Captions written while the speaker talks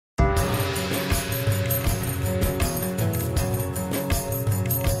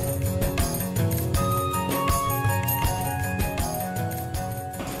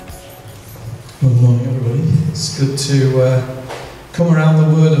It's good to come around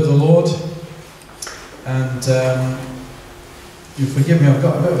the word of the Lord. And you forgive me, I've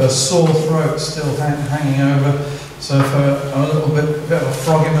got a bit of a sore throat still hanging over. So if I'm a little bit of a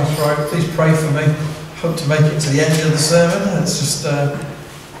frog in my throat, please pray for me. Hope to make it to the end of the sermon. It's just I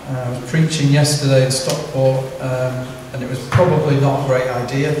was preaching yesterday in Stockport, and it was probably not a great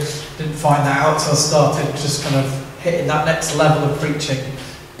idea. Didn't find that out until I started just kind of hitting that next level of preaching.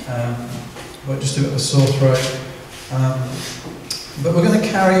 But just a bit of a sore throat. But we're going to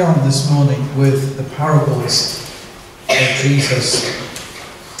carry on this morning with the parables of Jesus.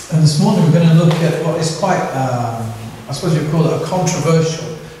 And this morning we're going to look at what is quite, I suppose you'd call it a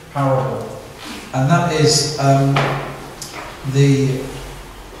controversial parable. And that is the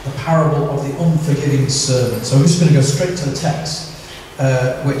parable of the unforgiving servant. So I'm just going to go straight to the text,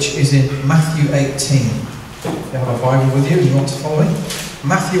 which is in Matthew 18. If you have a Bible with you and you want to follow me.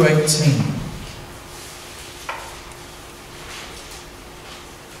 Matthew 18.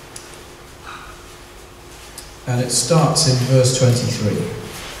 And it starts in verse 23.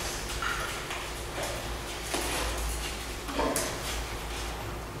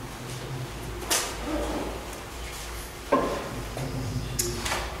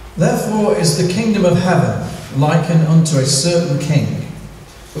 Therefore is the kingdom of heaven likened unto a certain king,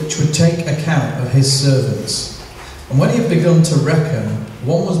 which would take account of his servants. And when he had begun to reckon,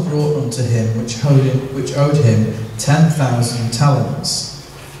 one was brought unto him which owed him 10,000 talents.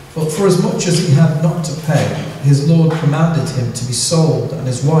 But for as much as he had not to pay, his Lord commanded him to be sold, and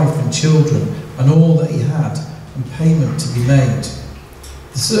his wife and children, and all that he had, and payment to be made.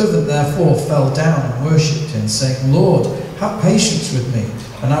 The servant therefore fell down and worshipped him, saying, Lord, have patience with me,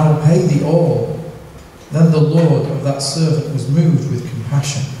 and I will pay thee all. Then the Lord of that servant was moved with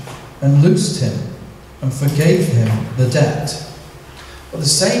compassion, and loosed him, and forgave him the debt. But the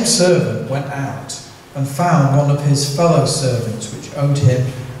same servant went out, and found one of his fellow servants, which owed him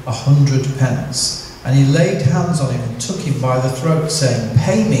 100 pence. And he laid hands on him and took him by the throat, saying,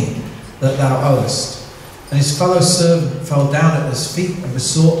 Pay me that thou owest. And his fellow servant fell down at his feet and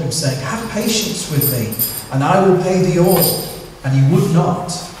besought him, saying, Have patience with me, and I will pay thee all. And he would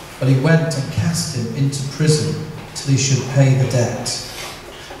not, but he went and cast him into prison till he should pay the debt.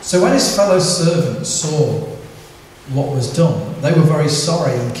 So when his fellow servants saw what was done, they were very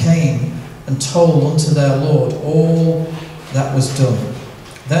sorry, and came and told unto their Lord all that was done.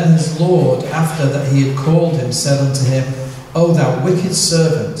 Then his Lord, after that he had called him, said unto him, O thou wicked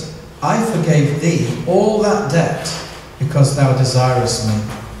servant, I forgave thee all that debt, because thou desirest me.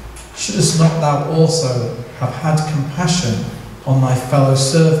 Shouldest not thou also have had compassion on thy fellow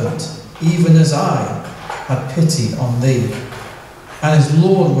servant, even as I had pity on thee? And his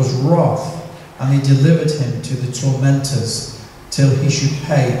Lord was wroth, and he delivered him to the tormentors, till he should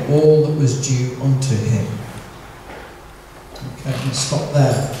pay all that was due unto him. Okay, I'll stop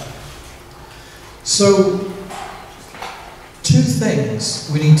there. So, two things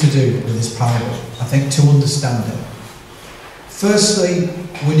we need to do with this parable, I think, to understand it. Firstly,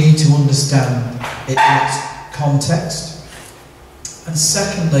 we need to understand its context. And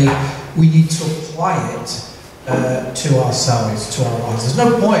secondly, we need to apply it to ourselves, to our lives. There's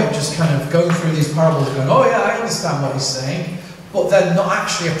no point just kind of going through these parables and going, oh yeah, I understand what he's saying, but then not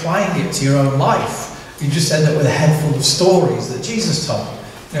actually applying it to your own life. You just end up with a head full of stories that Jesus told.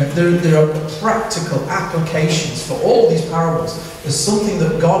 You know, there are practical applications for all these parables. There's something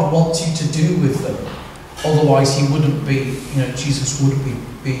that God wants you to do with them. Otherwise, he wouldn't be, Jesus wouldn't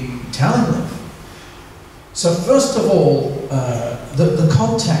be telling them. So first of all, the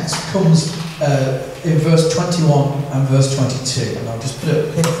context comes in verse 21 and verse 22. And I'll just put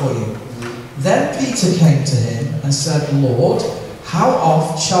it here for you. Then Peter came to him and said, Lord, how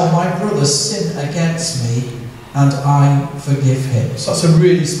oft shall my brother sin against me, and I forgive him? So that's a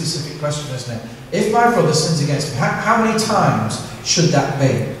really specific question, isn't it? If my brother sins against me, how many times should that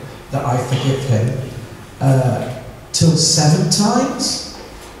be that I forgive him? Till 7 times?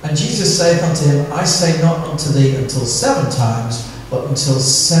 And Jesus saith unto him, I say not unto thee until 7 times, but until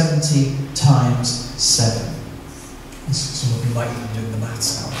 70 times 7. Some of you might even do the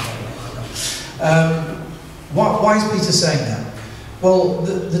maths now. Why is Peter saying that? Well,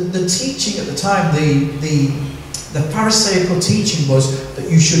 the teaching at the time, the Pharisaical teaching was that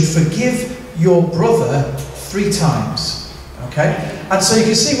you should forgive your brother 3 times. Okay? And so you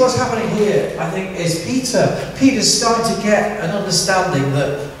can see what's happening here, I think, is Peter's starting to get an understanding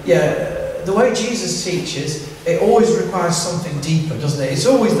that, the way Jesus teaches, it always requires something deeper, doesn't it? It's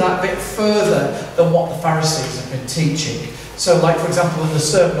always that bit further than what the Pharisees have been teaching. So, like, for example, in the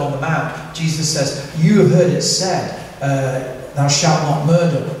Sermon on the Mount, Jesus says, you have heard it said, thou shalt not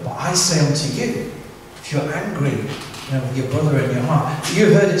murder, but I say unto you, if you're angry, with your brother in your heart.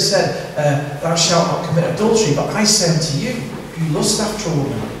 You heard it said, thou shalt not commit adultery, but I say unto you, if you lust after a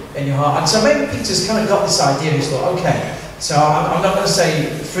woman in your heart. And so maybe Peter's kind of got this idea, he's thought, okay, so I'm not going to say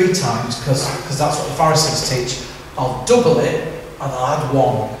 3 times, because that's what the Pharisees teach. I'll double it, and I'll add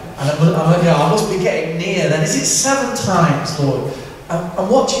 1. And I must be getting near then. Is it 7 times, Lord? And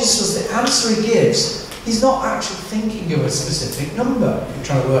what Jesus does, the answer he gives, he's not actually thinking of a specific number. You're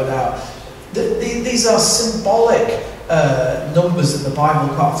trying to work that out. These are symbolic numbers that the Bible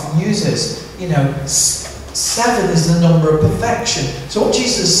quite often uses. 7 is the number of perfection. So what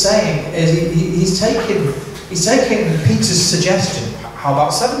Jesus is saying is he's taking Peter's suggestion, how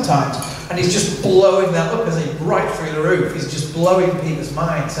about 7 times? And he's just blowing that up, right through the roof. He's just blowing Peter's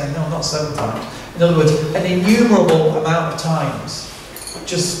mind, saying, no, not 7 times. In other words, an innumerable amount of times.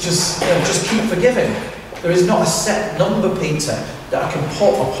 Just keep forgiving. There is not a set number, Peter, that I can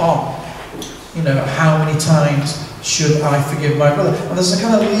put upon, how many times should I forgive my brother? And there's a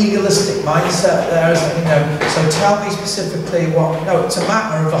kind of legalistic mindset there, so tell me specifically what. No, it's a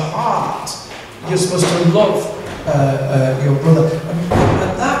matter of the heart. You're supposed to love your brother. And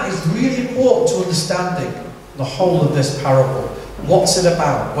that is really important to understanding the whole of this parable. What's it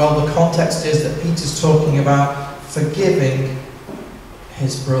about? Well, the context is that Peter's talking about forgiving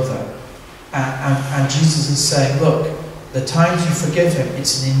his brother. And Jesus is saying, look, the times you forgive him,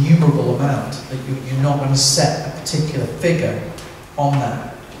 it's an innumerable amount. That you're not going to set a particular figure on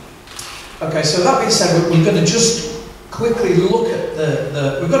that. Okay, so that being said, we're going to just quickly look at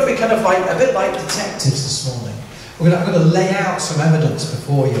we've got to be kind of like a bit like detectives this morning. I'm going to lay out some evidence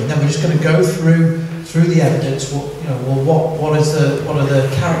before you, and then we're just going to go through the evidence. What are the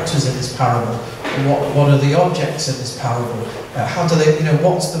characters in this parable? What are the objects in this parable? How do they?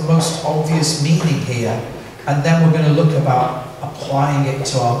 What's the most obvious meaning here? And then we're going to look about applying it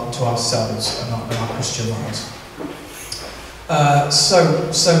to ourselves and our Christian lives.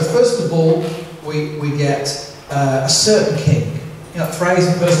 So first of all, we get a certain king. That phrase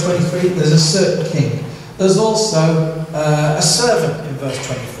in verse 23. There's a certain king. There's also a servant in verse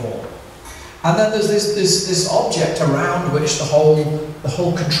 24. And then there's this object around which the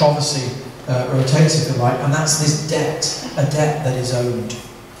whole controversy rotates, if you like, and that's this debt, a debt that is owed.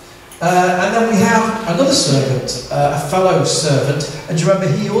 And then we have another servant, a fellow servant, and do you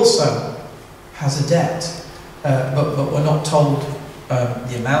remember he also has a debt, but we're not told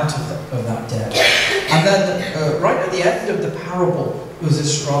the amount of that debt. And then right at the end of the parable, there was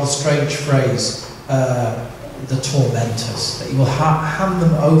this rather strange phrase, the tormentors, that you will hand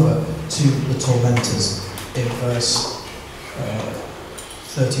them over to the tormentors in verse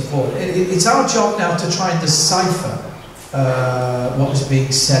 34. It's our job now to try and decipher what is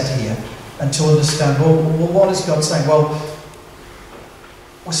being said here, and to understand, well, what is God saying? Well,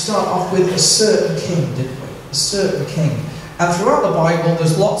 we start off with a certain king, didn't we? A certain king. And throughout the Bible,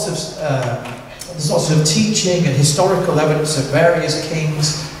 there's lots of teaching and historical evidence of various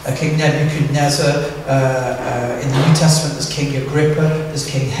kings. King Nebuchadnezzar, in the New Testament there's King Agrippa, there's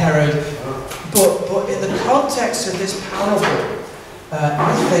King Herod. But in the context of this parable,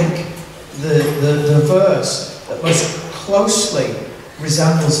 I think the verse that most closely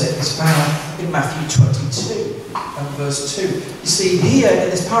resembles it is found in Matthew 22 and verse 2. You see, here in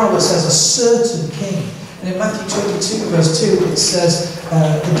this parable it says a certain king. And in Matthew 22 verse 2 it says,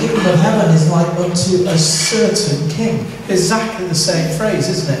 the kingdom of heaven is like unto a certain king. Exactly the same phrase,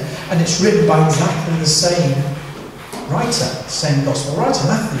 isn't it? And it's written by exactly the same writer, same gospel writer,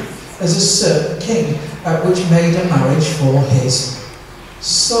 Matthew. There's a certain king which made a marriage for his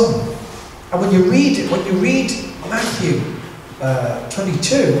son. And when you read Matthew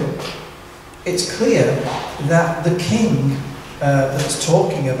 22, it's clear that the king that's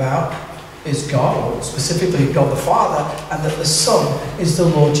talking about is God, or specifically God the Father, and that the Son is the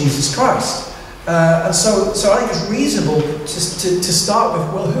Lord Jesus Christ. And so I think it's reasonable to start with,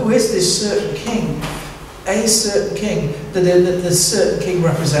 well, who is this certain king? A certain king. The certain king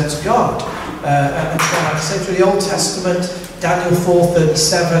represents God. And like I say, through the Old Testament, Daniel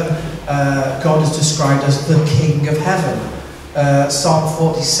 4:37, God is described as the King of Heaven. Psalm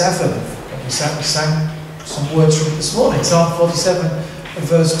 47, we sang some words from it this morning. Psalm 47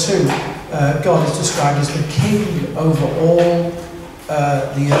 verse 2, God is described as the King over all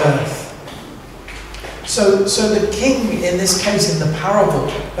the earth. So the king, in this case, in the parable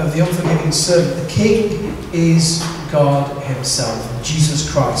of the unforgiving servant, the king is God himself.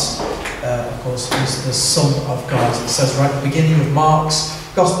 Jesus Christ, of course, is the Son of God. It says right at the beginning of Mark's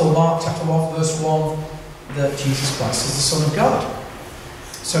Gospel, Mark chapter 1, verse 1, that Jesus Christ is the Son of God.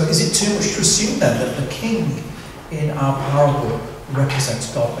 So is it too much to assume then that the king in our parable represents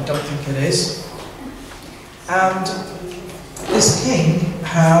God? I don't think it is. And this king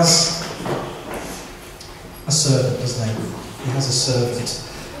has a servant, doesn't he? He has a servant.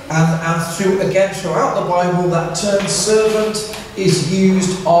 And throughout the Bible, that term servant is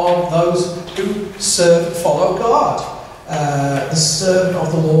used of those who serve and follow God. The servant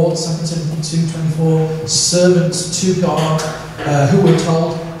of the Lord, 2 Timothy 2:24, servants to God, who we're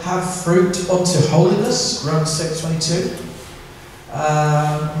told have fruit unto holiness, Romans 6:22.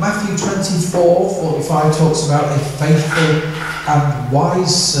 Matthew 24:45 talks about a faithful and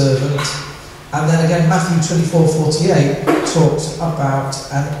wise servant. And then again, Matthew 24:48 talks about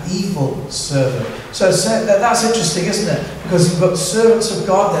an evil servant. So that's interesting, isn't it? Because you've got servants of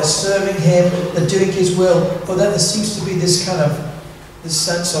God, they're serving Him, they're doing His will, but then there seems to be this kind of this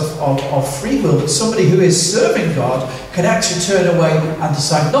sense of free will, that somebody who is serving God can actually turn away and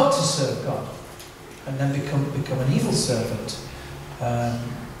decide not to serve God, and then become an evil servant.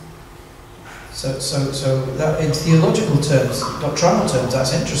 So that in theological terms, doctrinal terms,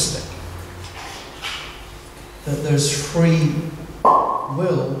 that's interesting. That there's free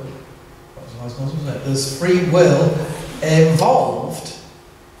will. There's free will involved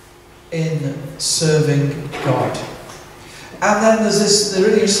in serving God. And then there's this,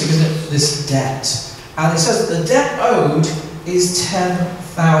 really interesting, isn't it, this debt. And it says that the debt owed is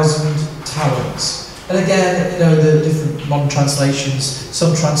 10,000 talents. And again, the different modern translations,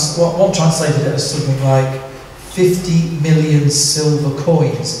 one translated it as something like 50 million silver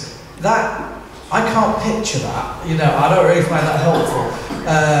coins. That, I can't picture that. I don't really find that helpful.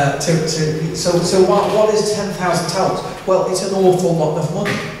 So what is 10,000 talents? Well, it's an awful lot of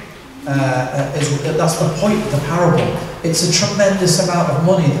money. That's the point of the parable. It's a tremendous amount of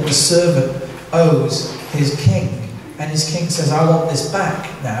money that the servant owes his king, and his king says, "I want this back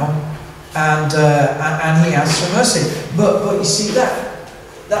now," and he asks for mercy. But you see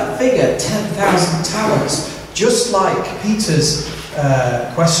that figure, 10,000 talents, just like Peter's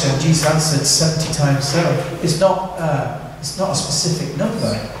question, Jesus answered 70 times 7. It's not a specific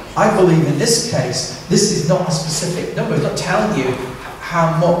number. I believe in this case, this is not a specific number. It's not telling you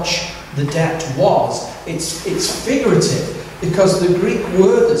how much the debt was. It's figurative, because the Greek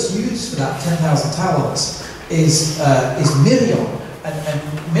word that's used for that 10,000 talents is myrion. And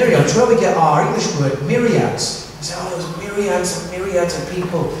myrion, it's where we get our English word myriads. You say, there's myriads and myriads of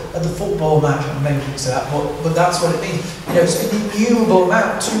people at the football match, and maybe things like that, but that's what it means. It's an innumerable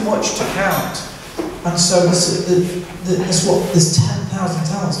amount, too much to count. And so this what this 10,000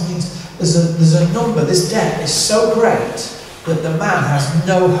 talents means. There's a number. This debt is so great that the man has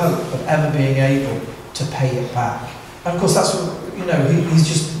no hope of ever being able to pay it back. And of course, that's what he's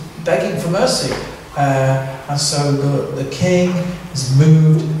just begging for mercy. And so the king is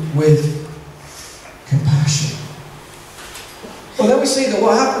moved with compassion. Well, then we see that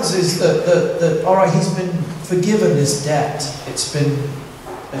what happens is that all right, he's been forgiven this debt. It's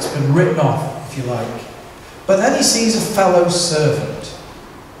been written off, if you like. But then he sees a fellow servant,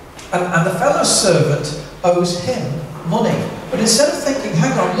 and the fellow servant owes him money. But instead of thinking,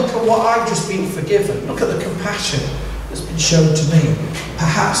 hang on, look at what I've just been forgiven, look at the compassion that's been shown to me,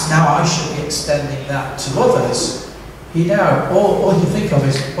 perhaps now I should be extending that to others, all you think of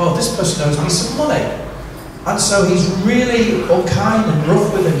is, well, this person owes me some money. And so he's really unkind and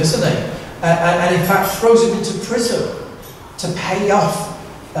rough with him, isn't he? And in fact throws him into prison to pay off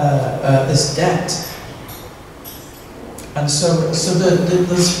this debt. And so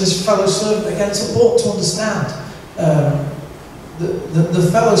this fellow servant, again, it's important to understand, the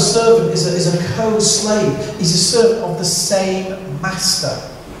fellow servant is a co-slave. He's a servant of the same master.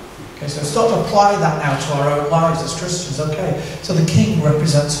 Okay, so start to apply that now to our own lives as Christians. Okay, so the king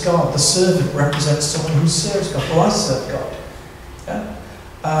represents God, the servant represents someone who serves God. Well, I serve God. Yeah?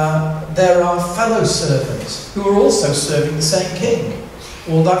 There are fellow servants who are also serving the same king.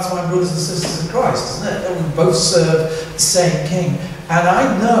 Well, that's my brothers and sisters in Christ, isn't it? And we both serve the same king. And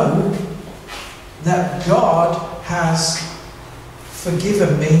I know that God has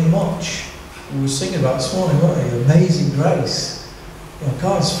forgiven me much. We were singing about this morning, weren't we? Amazing grace.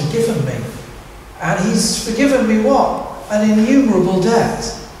 God has forgiven me. And He's forgiven me what? An innumerable debt.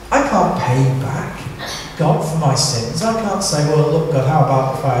 I can't pay back God for my sins. I can't say, well, look, God, how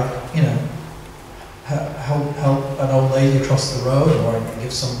about if I, help an old lady across the road, or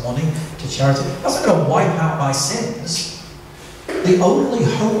give some money to charity. That's not going to wipe out my sins. The only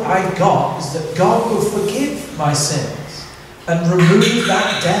hope I got is that God will forgive my sins and remove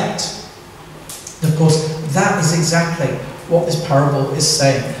that debt. And of course, that is exactly what this parable is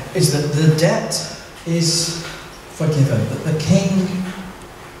saying, is that the debt is forgiven, that the king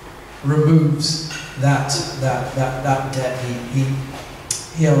removes that debt.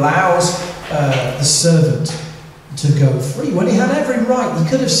 He allows the servant to go free when he had every right. He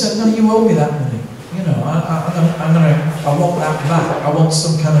could have said, "No, you owe me that money. You know, I want that back. I want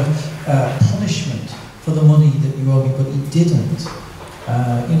some kind of punishment for the money that you owe me." But he didn't.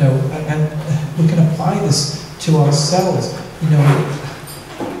 You know, and we can apply this to ourselves. You know,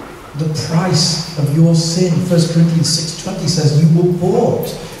 the price of your sin. 1 Corinthians 6:20 says, "You were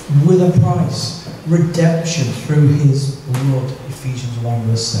bought with a price, redemption through His blood." Ephesians 1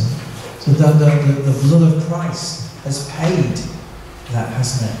 verse 7. So the blood of Christ has paid that,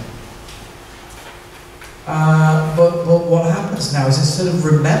 hasn't it? But what happens now is, instead of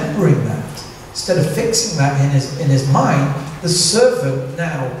remembering that, instead of fixing that in his mind, the servant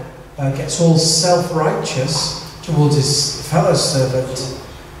now gets all self-righteous towards his fellow servant,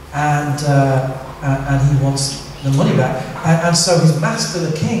 and he wants the money back. And so his master,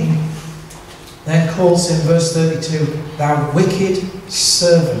 the king, then calls him, verse 32, "Thou wicked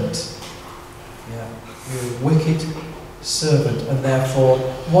servant." Yeah, you're a wicked servant. And therefore,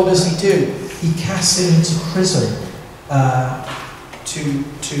 what does he do? He casts him into prison. He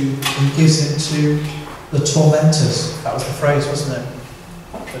gives him to the tormentors. That was the phrase, wasn't it?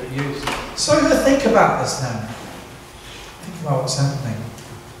 That he used. So I'm going to think about this now. Think about what's happening.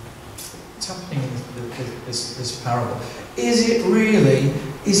 What's happening in this parable? Is it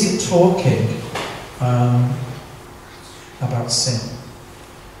talking about sin?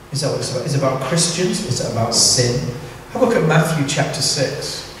 Is that what it's about? Is it about Christians? Is it about sin? Have a look at Matthew chapter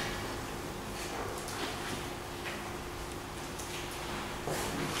 6.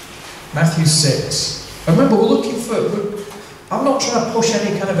 Matthew 6. Remember, we're looking for... I'm not trying to push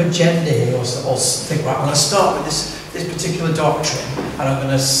any kind of agenda here or think, right, I'm going to start with this particular doctrine and I'm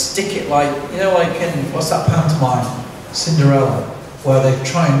going to stick it like, you know, like in, what's that pantomime? Cinderella, where the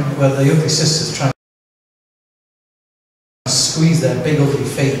ugly sisters try to squeeze their big ugly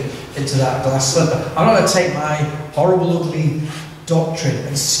feet into that glass slipper. I'm not going to take my horrible ugly doctrine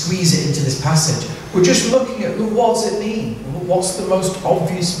and squeeze it into this passage. We're just looking at, what does it mean? What's the most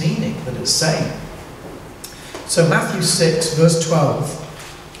obvious meaning that it's saying? So Matthew 6 verse 12,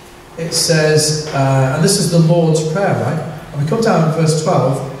 it says, and this is the Lord's Prayer, right? And we come down to verse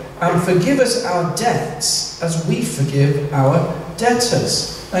 12, "And forgive us our debts as we forgive our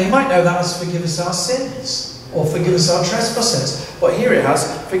debtors." Now you might know that as forgive us our sins, or forgive us our trespasses. But here it has,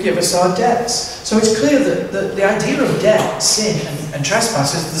 forgive us our debts. So it's clear that the idea of debt, sin, and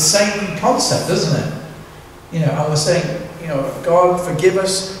trespass is the same concept, isn't it? You know, and we're saying, you know, God, forgive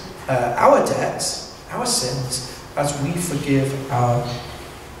us our debts, our sins, as we forgive our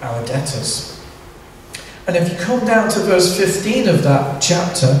debtors. And if you come down to verse 15 of that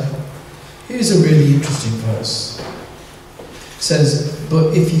chapter, here's a really interesting verse. It says,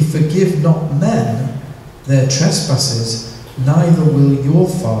 "But if you forgive not men their trespasses, neither will your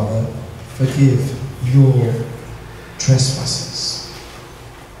Father forgive your trespasses."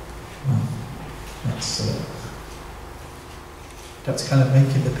 Well, that's kind of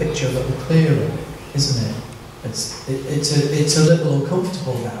making the picture a little clearer, isn't it? It's a little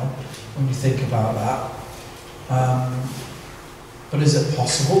uncomfortable now when you think about that. But is it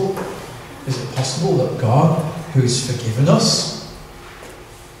possible? Is it possible that God, who's forgiven us,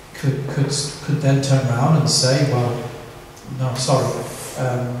 could then turn around and say, "Well, no, I'm sorry,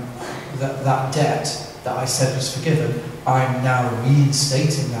 that debt that I said was forgiven, I'm now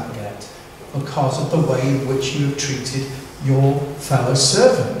reinstating that debt because of the way in which you have treated your fellow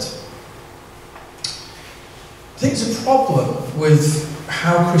servant." I think there's a problem with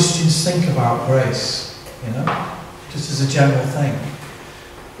how Christians think about grace, you know, just as a general thing.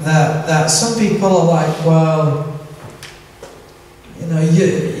 That some people are like, "Well, you know,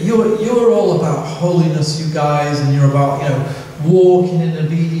 you're all about holiness, you guys, and you're about, you know, walking in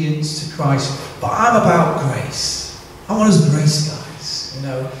obedience to Christ, but I'm about grace. I want us grace guys, you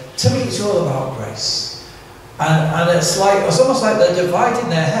know. To me, it's all about grace." And it's almost like they're dividing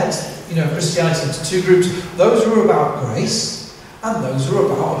their heads, you know, Christianity into two groups: those who are about grace and those who are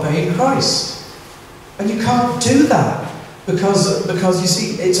about obeying Christ. And you can't do that because you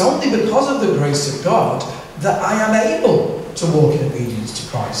see, it's only because of the grace of God that I am able to walk in obedience to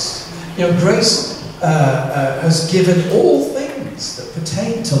Christ. You know, grace has given all things that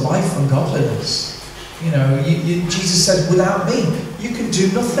pertain to life and godliness. You know, Jesus said, "Without me, you can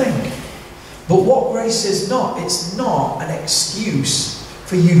do nothing." But what grace is not, it's not an excuse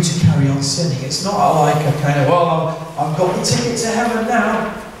for you to carry on sinning. It's not like a kind of, "Well, I've got the ticket to heaven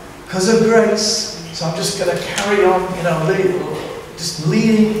now because of grace, so I'm just going to carry on, you know, just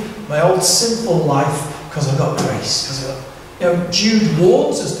leading my old sinful life because I've got grace." Jude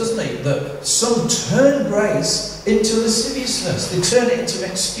warns us, doesn't he, that some turn grace into lasciviousness. They turn it into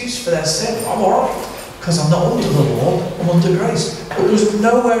an excuse for their sin. I'm all right, because I'm not under the law, I'm under grace. But there's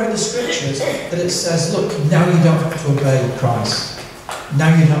nowhere in the scriptures that it says, look, now you don't have to obey Christ.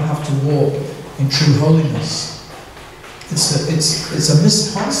 Now you don't have to walk in true holiness. It's a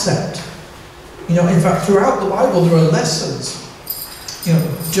misconcept. In fact, throughout the Bible there are lessons.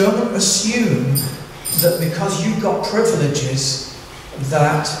 Don't assume that because you've got privileges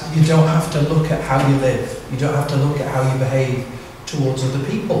that you don't have to look at how you live. You don't have to look at how you behave towards other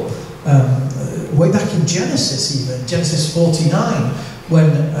people. Way back in Genesis, even Genesis 49, when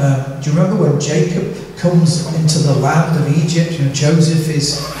do you remember when Jacob comes into the land of Egypt? Joseph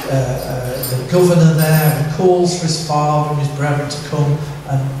is the governor there, and calls for his father and his brethren to come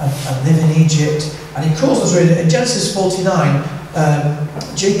and live in Egypt. And he calls us in Genesis 49.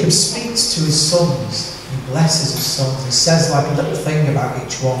 Jacob speaks to his sons. He blesses his sons. He says like a little thing about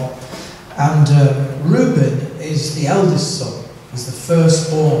each one. And Reuben is the eldest son. He's the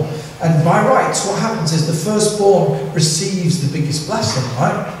firstborn. And by rights, what happens is the firstborn receives the biggest blessing,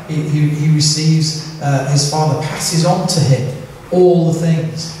 right? He receives, his father passes on to him all the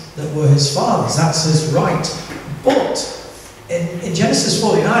things that were his father's. That's his right. But in Genesis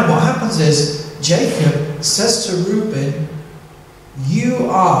 49, what happens is Jacob says to Reuben, you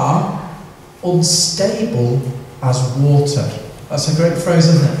are unstable as water. That's a great phrase,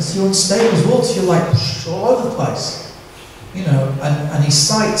 isn't it? So you're unstable as water. You're like all over the place. And he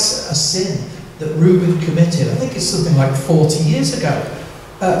cites a sin that Reuben committed. I think it's something like 40 years ago.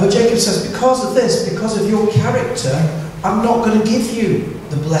 But Jacob says, because of this, because of your character, I'm not going to give you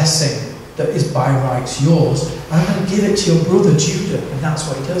the blessing that is by rights yours. I'm going to give it to your brother Judah. And that's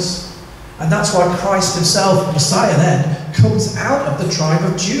what he does. And that's why Christ himself, Messiah then, comes out of the tribe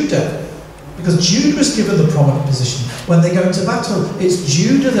of Judah. Because Judah was given the prominent position. When they go into battle, it's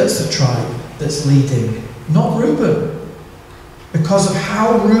Judah that's the tribe that's leading, not Reuben. Because of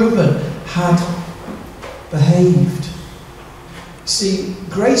how Reuben had behaved. See,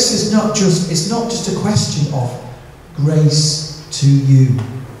 grace is not just a question of grace to you.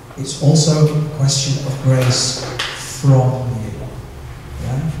 It's also a question of grace from you,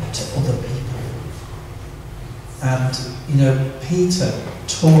 to other people. And, Peter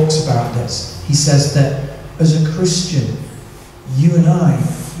talks about this. He says that as a Christian, you and I,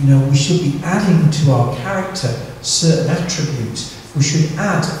 we should be adding to our character certain attributes. We should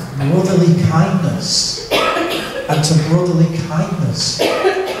add brotherly kindness, and to brotherly kindness,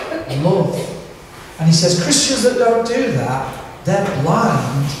 love. And he says Christians that don't do that, they're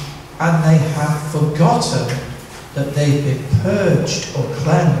blind and they have forgotten that they've been purged or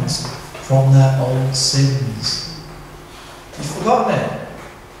cleansed from their old sins. You've forgotten it.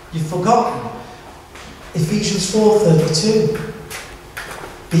 You've forgotten. Ephesians 4:32.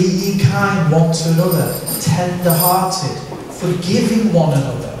 Be ye kind one to another, tender-hearted, forgiving one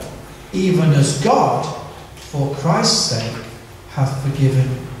another, even as God, for Christ's sake, hath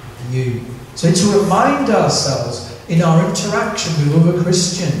forgiven you. So to remind ourselves in our interaction with other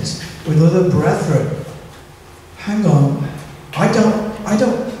Christians, with other brethren, hang on, I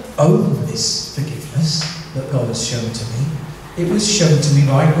don't own this forgiveness that God has shown to me. It was shown to me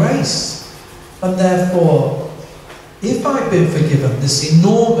by grace. And therefore, if I've been forgiven this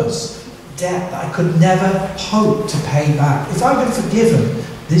enormous debt that I could never hope to pay back, if I've been forgiven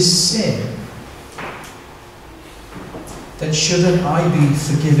this sin, then shouldn't I be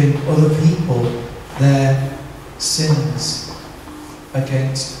forgiving other people their sins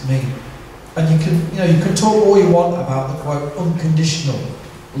against me? And you can talk all you want about the quote unconditional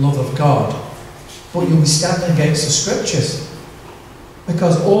love of God, but you'll be standing against the scriptures.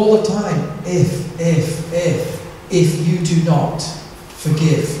 Because all the time, if you do not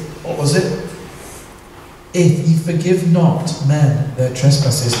forgive, what was it? If you forgive not men their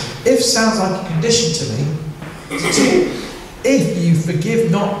trespasses. If sounds like a condition to me. If you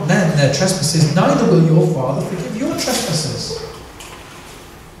forgive not men their trespasses, neither will your Father forgive your trespasses.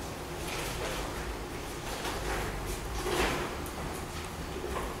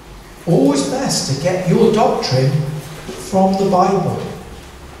 Always best to get your doctrine from the Bible,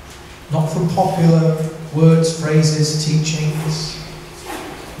 not from popular words, phrases, teachings,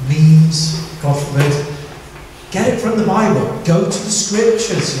 memes, God forbid. Get it from the Bible. Go to the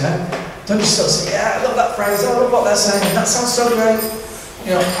scriptures, Don't just sort of say, I love that phrase, I love what they're saying, that sounds so great.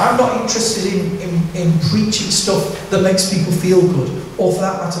 I'm not interested in preaching stuff that makes people feel good, or for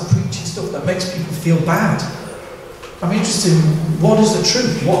that matter, preaching stuff that makes people feel bad. I'm interested in what is the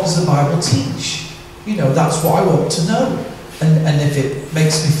truth, what does the Bible teach? That's what I want to know. And if it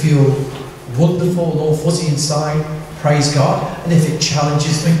makes me feel wonderful and all fuzzy inside, praise God. And if it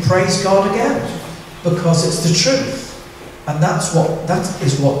challenges me, praise God again, because it's the truth. And that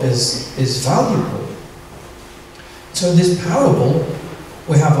is what is valuable. So in this parable,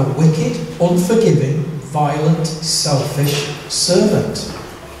 we have a wicked, unforgiving, violent, selfish servant.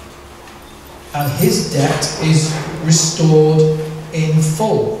 And his debt is restored in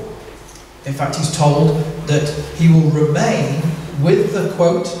full. In fact, he's told that he will remain with the,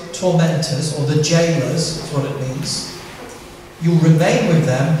 quote, tormentors, or the jailers, is what it means. You'll remain with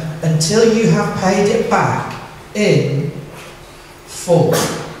them until you have paid it back in full.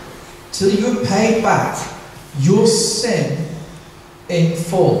 Till you have paid back your sin in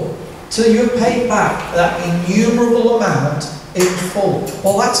full. Till you have paid back that innumerable amount in full.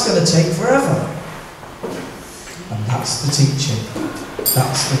 Well, that's going to take forever. And that's the teaching.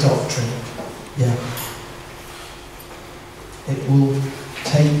 That's the doctrine. Yeah. It will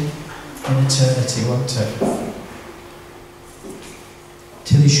take an eternity, won't it?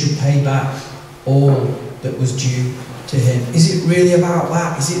 Till he should pay back all that was due to him. Is it really about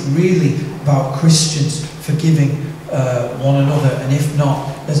that? Is it really about Christians forgiving one another? And if not,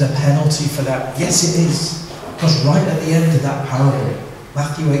 there's a penalty for that. Yes, it is. Because right at the end of that parable,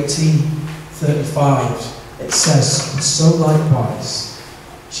 Matthew 18:35, it says, "And so likewise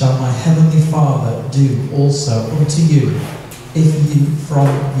shall my heavenly Father do also unto you, if you from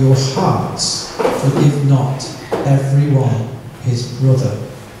your hearts forgive not every one his brother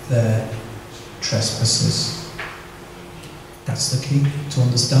their trespasses." That's the key to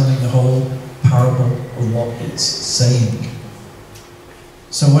understanding the whole parable of what it's saying.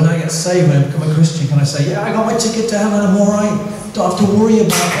 So when I get saved, when I become a Christian, can I say, yeah, I got my ticket to heaven, I'm alright, don't have to worry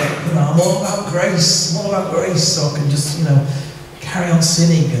about it, I'm all about grace, so I can just, carry on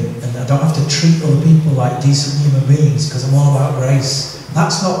sinning, and I don't have to treat other people like decent human beings, because I'm all about grace.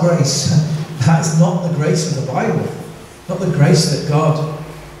 That's not grace. That's not the grace of the Bible. Not the grace that God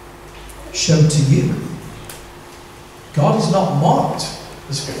showed to you. God is not mocked,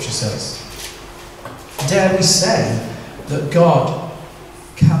 the scripture says. Dare we say that God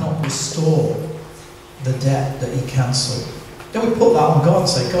cannot restore the debt that he cancelled? Don't we put that on God and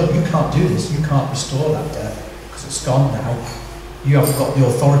say, God, you can't do this, you can't restore that debt, because it's gone now. You haven't got the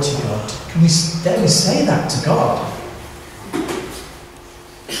authority, God. Dare we say that to God?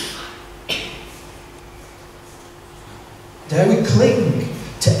 Dare we cling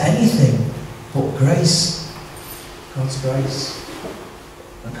to anything but grace? God's grace.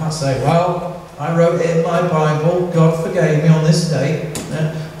 I can't say, well, I wrote it in my Bible, God forgave me on this day.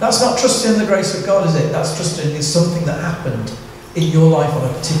 That's not trusting in the grace of God, is it? That's trusting in something that happened in your life on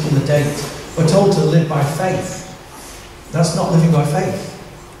a particular date. We're told to live by faith. That's not living by faith.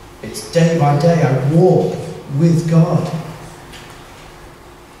 It's day by day I walk with God.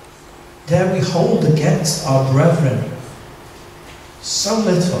 Dare we hold against our brethren so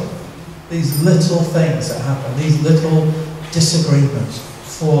little, these little things that happen, these little disagreements,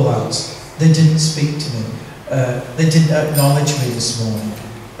 fallouts. They didn't speak to me. They didn't acknowledge me this morning.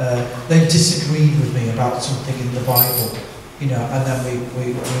 They disagreed with me about something in the Bible, and then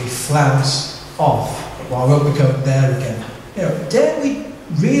we flounce off. Well, I won't be going there again. Dare we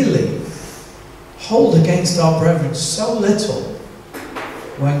really hold against our brethren so little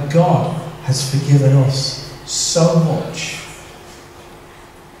when God has forgiven us so much?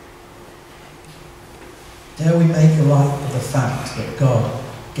 Dare we make light of the fact that God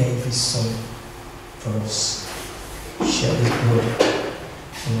gave his Son for us, shed his blood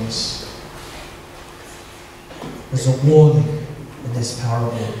for us? There's a warning in this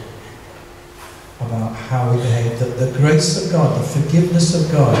parable about how we behave, that the grace of God, the forgiveness of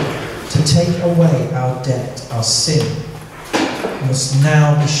God, to take away our debt, our sin, must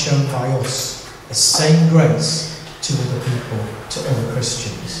now be shown by us, the same grace to other people, to other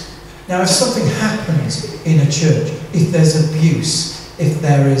Christians. Now, if something happens in a church, if there's abuse, if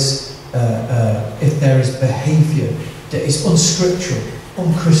there is behaviour that is unscriptural,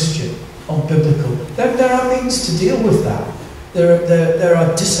 unchristian, unbiblical, then there are means to deal with that. There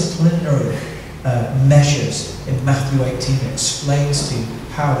are disciplinary measures in Matthew 18 that explains to you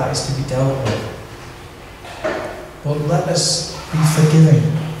how that is to be dealt with. But let us be forgiving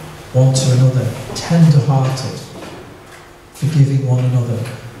one to another, tender-hearted, forgiving one another,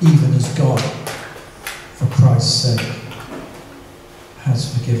 even as God, for Christ's sake,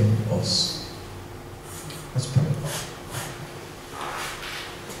 has forgiven us. Let's pray.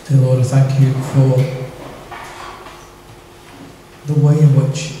 Dear Lord, I thank you for the way in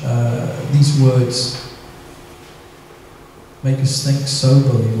which these words make us think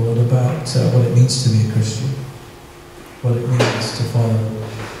soberly, Lord, about what it means to be a Christian, what it means to follow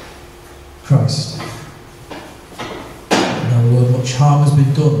Christ.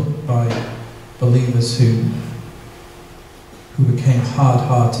 been done by believers who became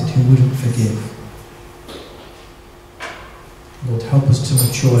hard-hearted, who wouldn't forgive. Lord, help us to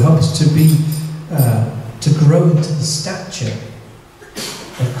mature, help us to be, to grow into the stature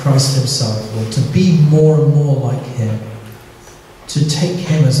of Christ himself, Lord, to be more and more like him, to take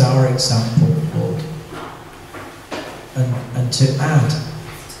him as our example, Lord, and to add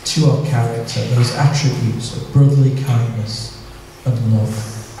to our character those attributes of brotherly kindness and love,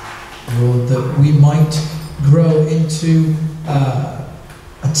 Lord, that we might grow into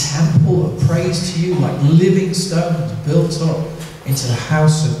a temple of praise to you, like living stones built up into the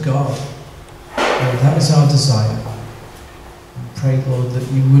house of God. Lord, that is our desire. And pray, Lord,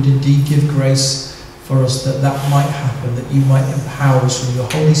 that you would indeed give grace for us that might happen, that you might empower us with your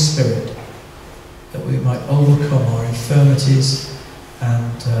Holy Spirit, that we might overcome our infirmities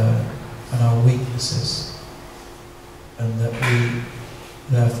and our weaknesses, and that we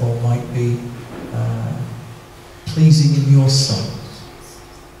therefore might be pleasing in your sight.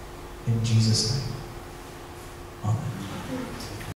 In Jesus' name. Amen.